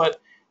puzzle, but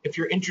if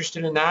you're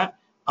interested in that,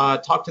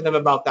 talk to them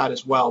about that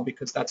as well,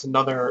 because that's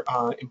another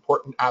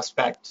important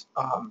aspect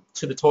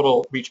to the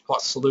total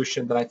ReachPlus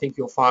solution that I think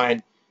you'll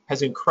find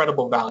has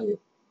incredible value.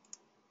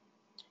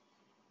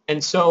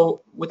 And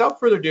so without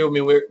further ado, I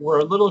mean, we're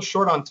a little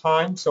short on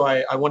time, so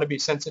I want to be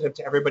sensitive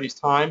to everybody's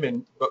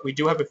time, but we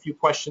do have a few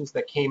questions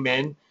that came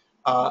in.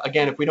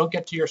 Again, if we don't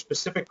get to your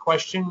specific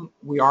question,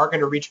 we are going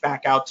to reach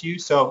back out to you.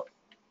 So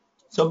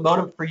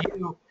Monam, for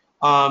you,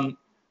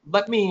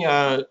 let me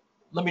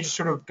just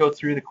sort of go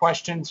through the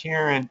questions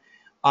here. And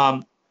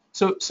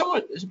so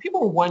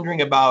people are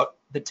wondering about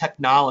the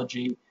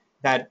technology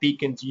that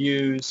beacons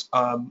use.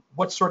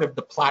 What's sort of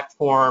the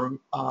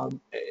platform?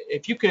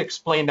 If you could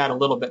explain that a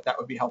little bit, that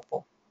would be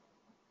helpful.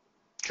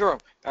 Sure.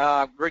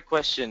 Great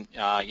question.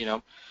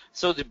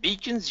 So the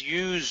beacons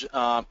use,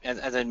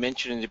 as I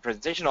mentioned in the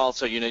presentation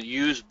also,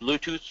 use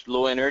Bluetooth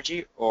Low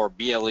Energy or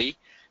BLE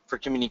for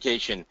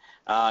communication.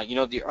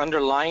 The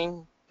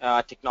underlying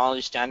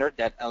technology standard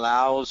that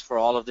allows for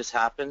all of this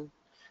happen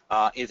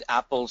is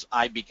Apple's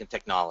iBeacon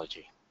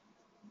technology.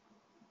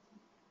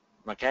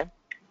 Okay?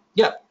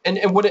 Yeah, and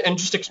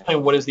just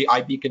explain what is the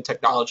iBeacon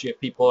technology if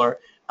people are,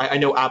 I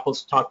know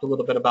Apple's talked a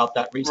little bit about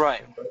that recently.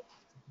 Right.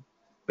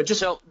 But just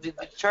so the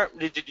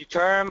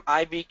term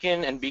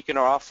iBeacon and beacon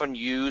are often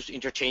used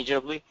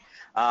interchangeably.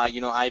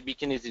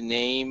 iBeacon is the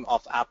name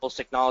of Apple's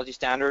technology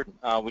standard,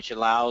 which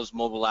allows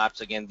mobile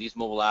apps. Again, these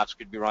mobile apps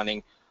could be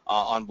running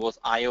on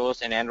both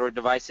iOS and Android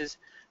devices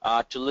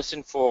to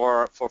listen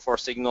for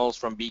signals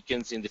from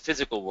beacons in the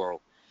physical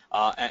world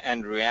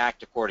and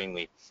react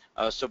accordingly.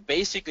 So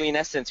basically, in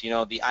essence,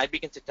 the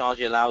iBeacon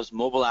technology allows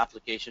mobile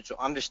applications to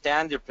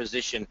understand their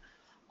position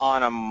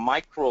on a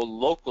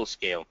micro-local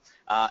scale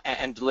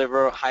and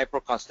deliver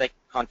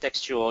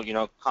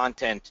hyper-contextual,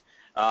 content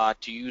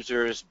to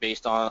users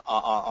based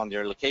on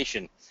their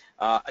location.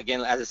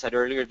 Again, as I said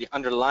earlier, the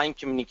underlying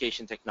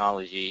communication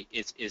technology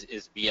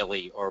is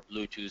BLE or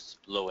Bluetooth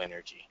Low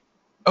Energy.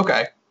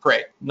 Okay,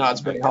 great. No,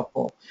 it's very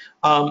helpful.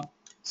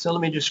 So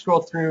let me just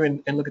scroll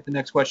through and look at the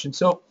next question.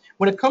 So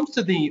when it comes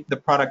to the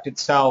product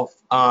itself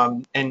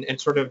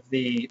and sort of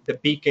the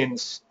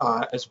beacons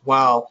as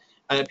well,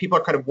 people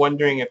are kind of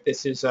wondering if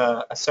this is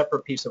a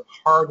separate piece of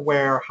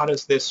hardware. How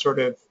does this sort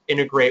of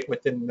integrate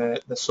within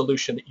the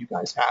solution that you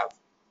guys have?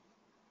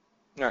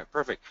 All right,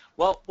 perfect.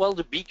 Well,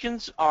 the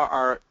beacons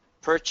are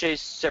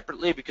purchased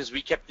separately because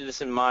we kept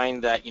this in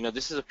mind that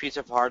this is a piece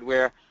of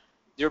hardware.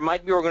 There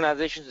might be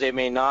organizations they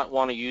may not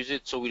want to use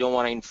it, so we don't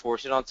want to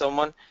enforce it on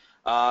someone.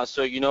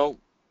 So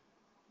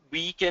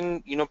we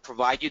can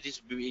provide you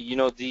these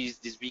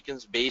these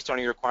beacons based on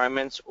your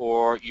requirements,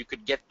 or you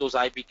could get those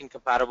iBeacon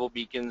compatible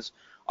beacons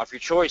of your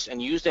choice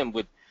and use them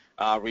with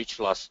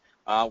ReachPlus.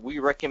 We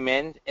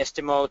recommend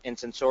Estimote and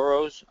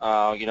Sensoros,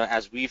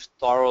 as we've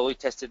thoroughly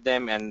tested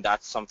them, and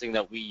that's something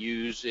that we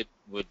use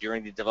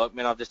during the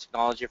development of this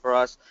technology for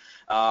us.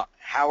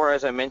 However,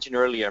 as I mentioned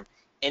earlier,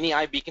 any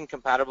iBeacon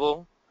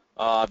compatible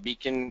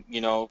beacon,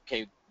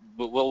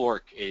 will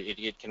work.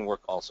 It can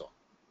work also.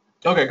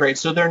 Okay, great.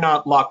 So they're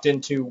not locked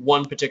into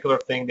one particular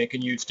thing. They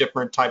can use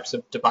different types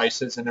of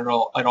devices, and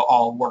it'll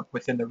all work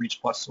within the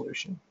ReachPlus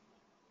solution.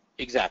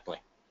 Exactly.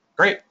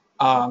 Great.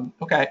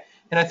 Okay.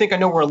 And I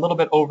know we're a little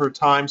bit over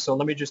time, so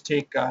let me just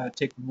take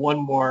one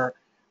more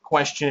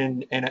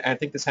question, and I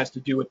think this has to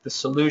do with the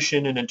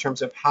solution and in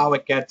terms of how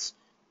it gets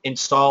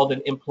installed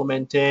and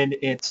implemented.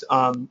 It's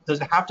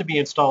does it have to be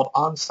installed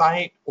on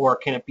site or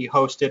can it be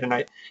hosted?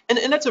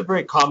 And that's a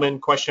very common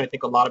question. I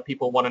think a lot of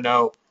people want to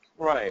know.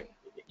 Right.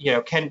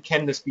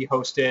 Can this be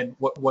hosted?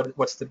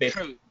 What's the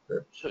basic True.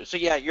 answer? So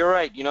yeah, you're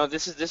right.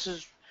 This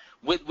is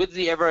with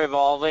the ever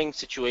evolving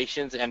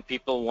situations and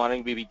people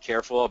wanting to be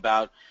careful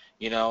about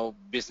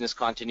business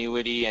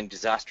continuity and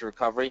disaster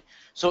recovery.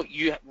 So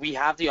we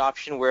have the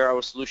option where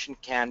our solution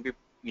can be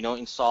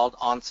installed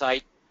on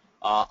site,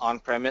 on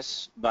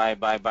premise by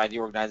the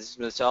organizations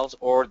themselves,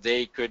 or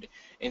they could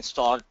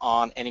install it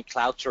on any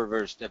cloud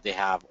servers that they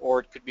have, or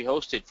it could be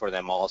hosted for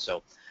them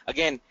also.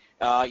 Again,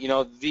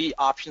 the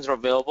options are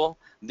available.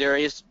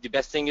 The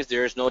best thing is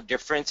there is no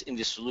difference in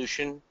the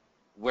solution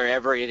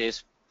wherever it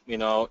is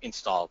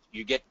installed.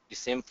 You get the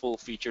same full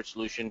featured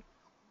solution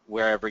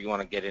wherever you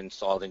want to get it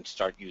installed and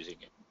start using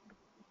it.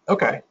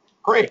 Okay,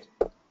 great.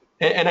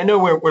 And I know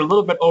we're a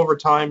little bit over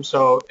time,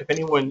 so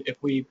if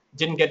we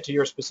didn't get to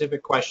your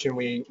specific question,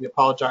 we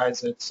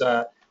apologize.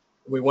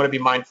 We want to be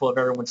mindful of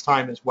everyone's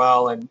time as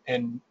well.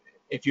 And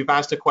if you've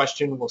asked a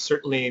question,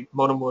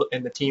 Monam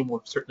and the team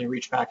will certainly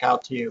reach back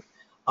out to you.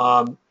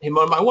 Hey,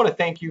 Monam, I want to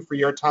thank you for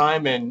your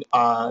time and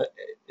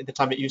the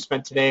time that you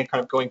spent today and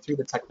kind of going through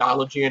the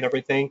technology and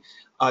everything.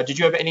 Did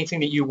you have anything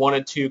that you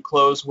wanted to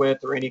close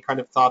with or any kind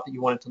of thought that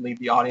you wanted to leave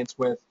the audience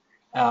with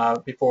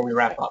before we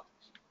wrap up?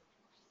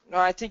 No,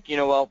 I think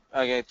well.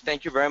 Okay,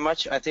 thank you very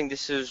much. I think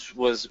it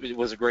was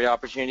a great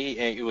opportunity.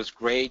 And it was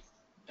great,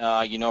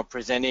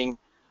 presenting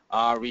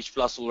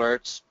ReachPlus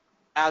alerts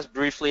as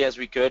briefly as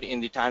we could in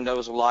the time that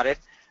was allotted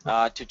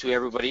to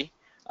everybody.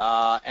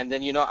 And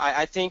then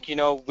I think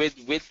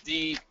with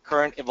the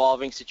current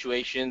evolving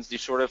situations, the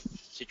sort of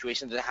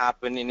situations that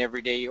happen in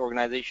everyday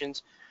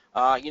organizations,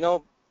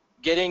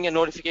 getting a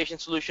notification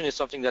solution is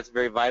something that's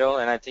very vital.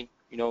 And I think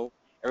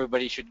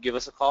everybody should give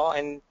us a call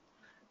and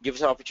give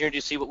us an opportunity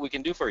to see what we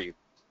can do for you.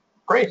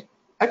 Great.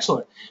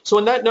 Excellent. So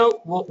on that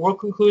note, we'll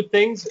conclude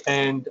things.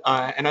 And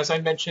as I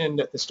mentioned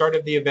at the start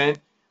of the event,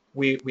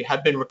 we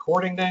have been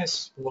recording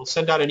this. We'll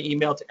send out an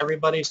email to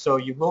everybody. So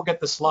you will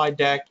get the slide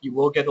deck. You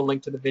will get a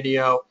link to the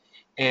video.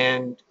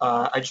 And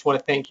I just want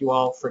to thank you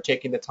all for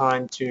taking the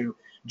time to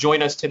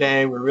join us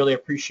today. We really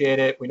appreciate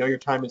it. We know your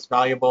time is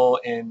valuable,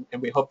 and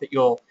we hope that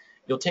you'll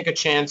take a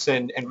chance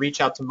and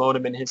reach out to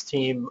Monam and his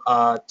team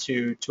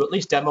to at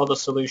least demo the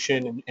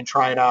solution and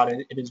try it out.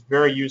 It is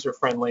very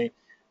user-friendly.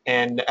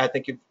 And I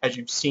think as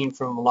you've seen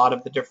from a lot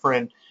of the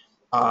different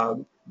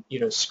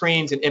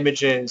screens and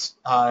images,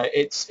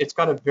 it's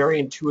got a very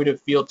intuitive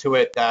feel to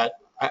it that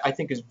I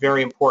think is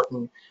very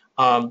important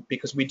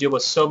because we deal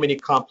with so many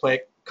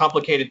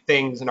complicated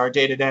things in our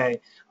day-to-day.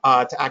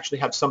 To actually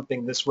have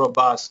something this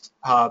robust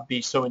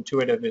be so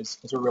intuitive is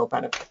a real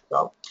benefit.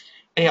 So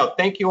anyhow,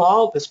 thank you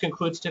all. This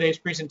concludes today's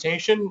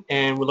presentation,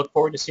 and we look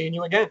forward to seeing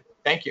you again.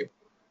 Thank you.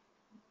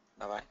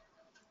 Bye-bye.